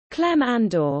Clem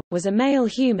Andor was a male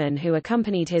human who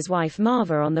accompanied his wife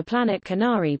Marva on the planet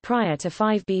Canary prior to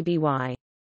 5BBY.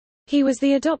 He was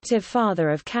the adoptive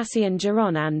father of Cassian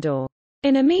Geron Andor.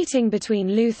 In a meeting between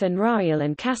Luthen Rael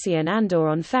and Cassian Andor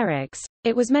on Ferrix,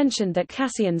 it was mentioned that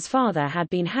Cassian's father had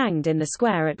been hanged in the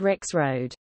square at Rix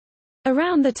Road.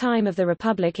 Around the time of the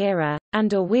Republic era,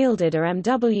 Andor wielded a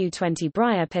MW-20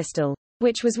 Briar pistol,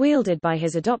 which was wielded by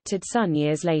his adopted son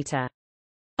years later.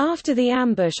 After the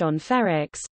ambush on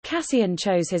Ferrix, Cassian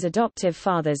chose his adoptive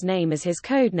father's name as his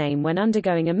codename when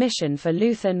undergoing a mission for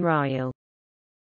Luthen Rael.